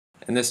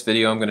In this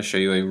video I'm going to show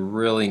you a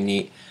really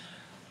neat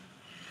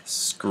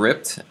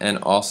script and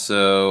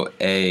also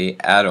a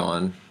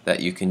add-on that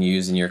you can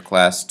use in your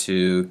class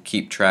to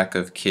keep track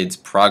of kids'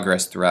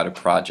 progress throughout a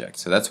project.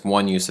 So that's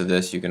one use of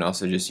this. You can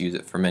also just use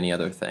it for many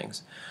other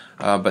things.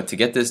 But to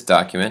get this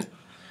document,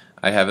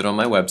 I have it on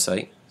my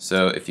website.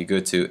 So if you go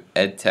to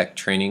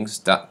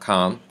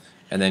edtechtrainings.com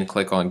and then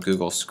click on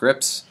Google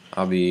Scripts,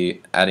 I'll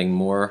be adding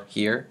more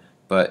here.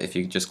 But if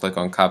you just click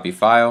on copy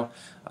file,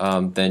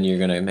 then you're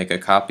going to make a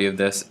copy of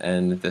this,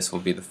 and this will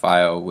be the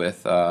file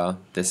with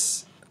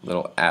this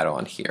little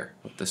add-on here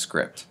with the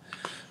script.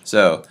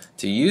 So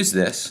to use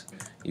this,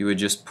 you would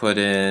just put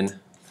in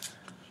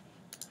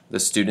the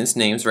students'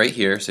 names right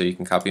here, so you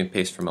can copy and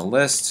paste from a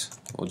list.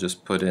 We'll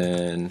just put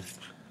in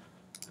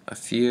a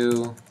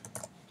few.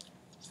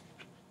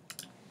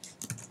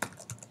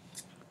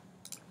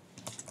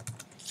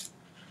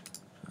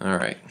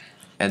 Alright,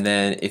 and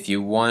then if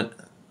you want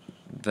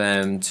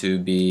them to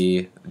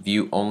be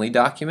view-only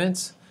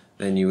documents,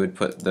 then you would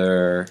put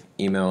their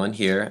email in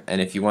here, and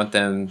if you want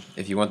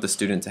the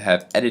student to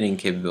have editing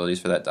capabilities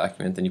for that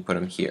document, then you put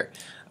them here.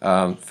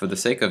 For the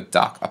sake of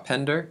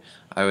docAppender,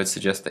 I would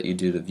suggest that you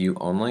do the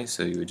view-only,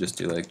 so you would just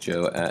do like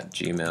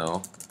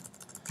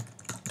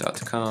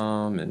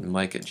joe@gmail.com and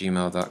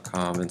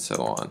mike@gmail.com and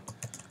so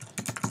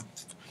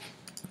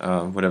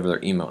on, whatever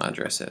their email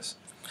address is.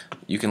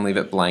 You can leave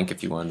it blank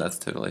if you want, that's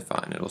totally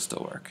fine, it'll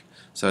still work.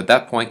 So at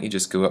that point you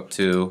just go up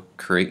to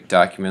Create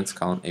Documents,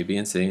 column A, B,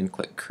 and C, and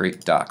click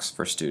Create Docs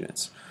for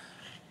Students.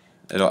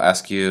 It'll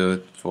ask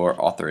you for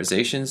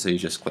authorization, so you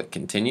just click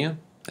Continue,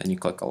 then you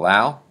click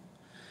Allow,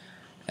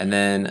 and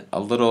then a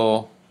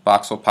little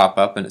box will pop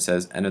up and it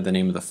says enter the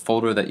name of the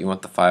folder that you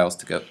want the files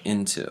to go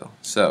into.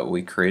 So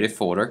we create a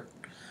folder,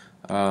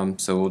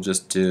 so we'll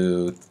just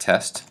do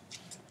test,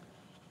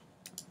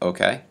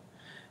 OK.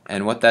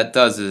 And what that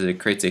does is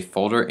it creates a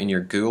folder in your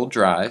Google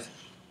Drive,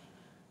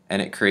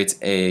 and it creates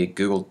a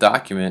Google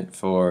document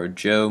for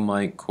Joe,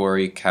 Mike,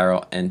 Corey,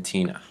 Carol, and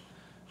Tina.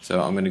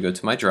 So I'm going to go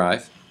to my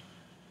drive,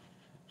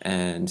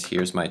 and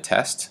here's my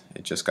test.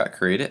 It just got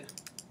created.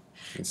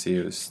 You can see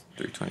it was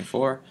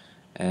 324,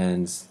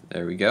 and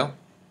there we go.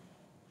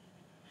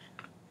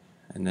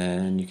 And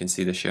then you can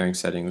see the sharing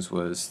settings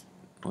was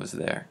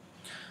there.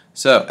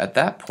 So at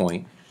that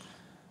point,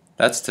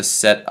 that's to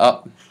set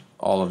up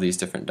all of these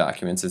different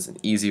documents. It's an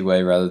easy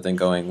way rather than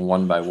going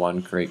one by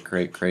one,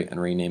 create, and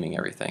renaming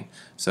everything.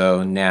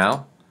 So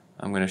now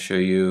I'm going to show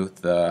you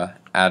the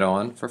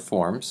add-on for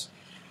forms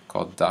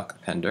called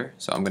docAppender.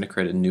 So I'm going to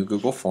create a new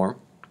Google form,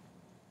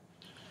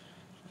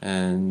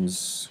 and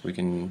we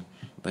can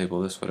label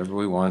this whatever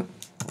we want.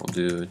 We'll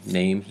do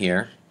name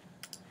here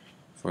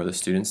for the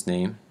student's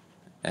name,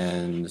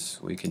 and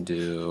we can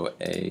do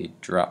a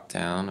drop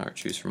down or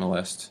choose from a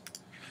list.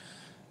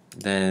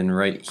 Then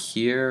right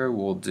here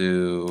we'll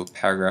do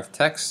paragraph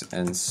text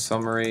and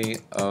summary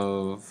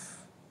of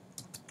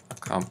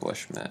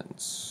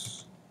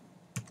accomplishments.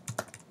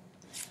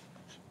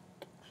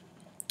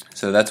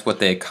 So that's what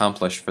they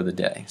accomplished for the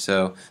day.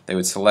 So they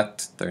would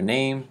select their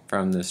name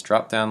from this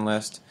drop-down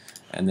list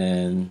and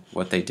then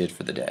what they did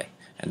for the day.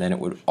 And then it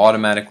would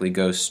automatically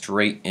go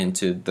straight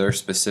into their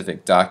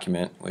specific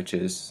document, which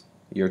is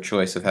your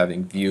choice of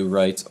having view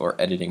rights or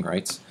editing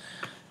rights.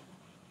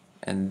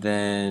 And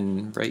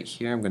then right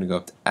here I'm going to go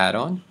up to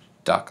Add-on,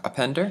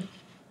 docAppender,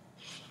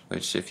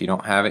 which if you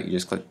don't have it, you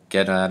just click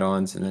Get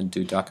Add-ons and then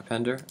do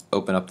docAppender.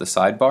 Open up the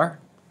sidebar.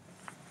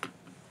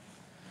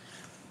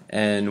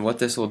 And what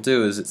this will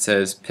do is it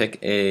says pick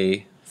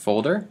a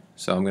folder.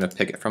 So I'm going to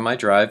pick it from my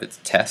drive. It's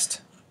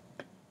test,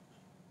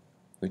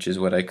 which is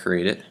what I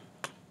created.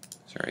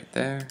 So right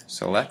there,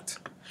 select.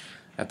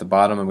 At the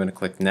bottom I'm going to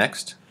click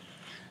Next.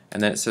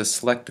 And then it says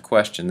select the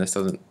question. This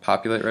doesn't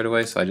populate right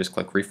away, so I just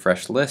click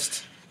Refresh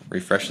List.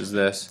 Refreshes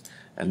this,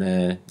 and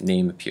then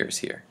name appears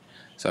here.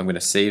 So I'm going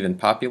to save and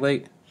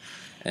populate,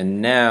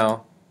 and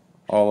now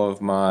all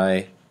of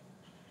my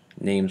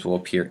names will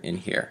appear in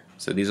here.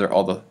 So these are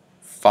all the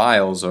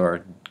files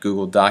or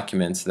Google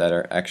documents that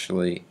are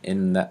actually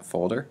in that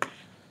folder.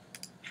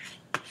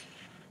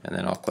 And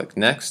then I'll click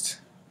Next.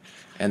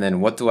 And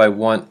then what do I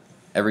want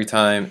every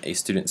time a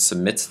student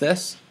submits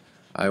this?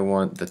 I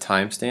want the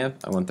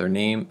timestamp, I want their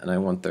name, and I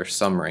want their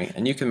summary.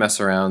 And you can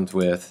mess around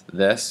with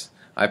this.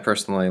 I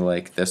personally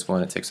like this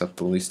one. It takes up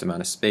the least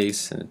amount of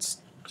space, and it's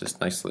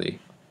just nice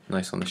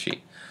on the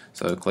sheet.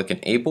 So click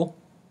Enable,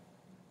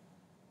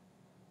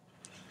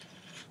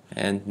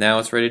 and now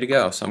it's ready to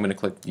go. So I'm going to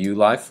click View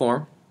Live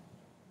Form,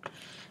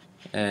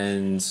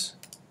 and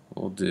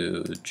we'll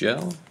do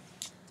Joe,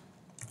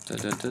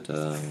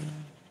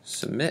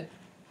 submit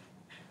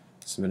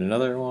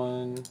another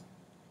one,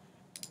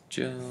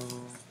 Joe,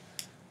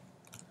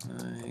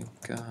 I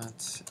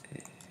got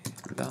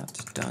a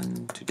lot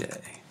done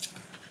today.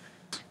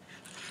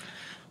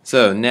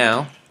 So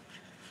now,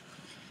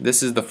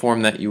 this is the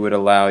form that you would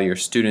allow your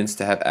students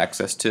to have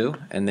access to,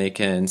 and they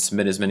can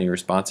submit as many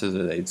responses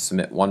as they'd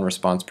submit one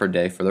response per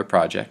day for their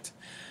project.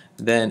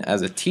 Then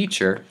as a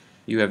teacher,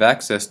 you have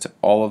access to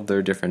all of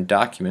their different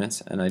documents,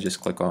 and I just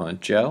click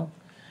on Joe,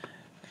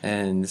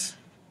 and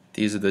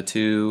These are the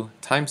two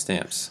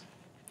timestamps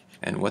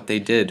and what they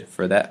did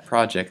for that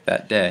project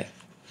that day.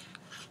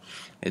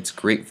 It's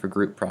great for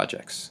group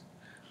projects.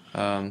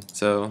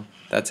 So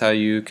that's how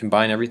you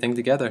combine everything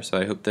together. So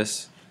I hope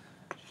this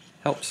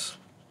helps.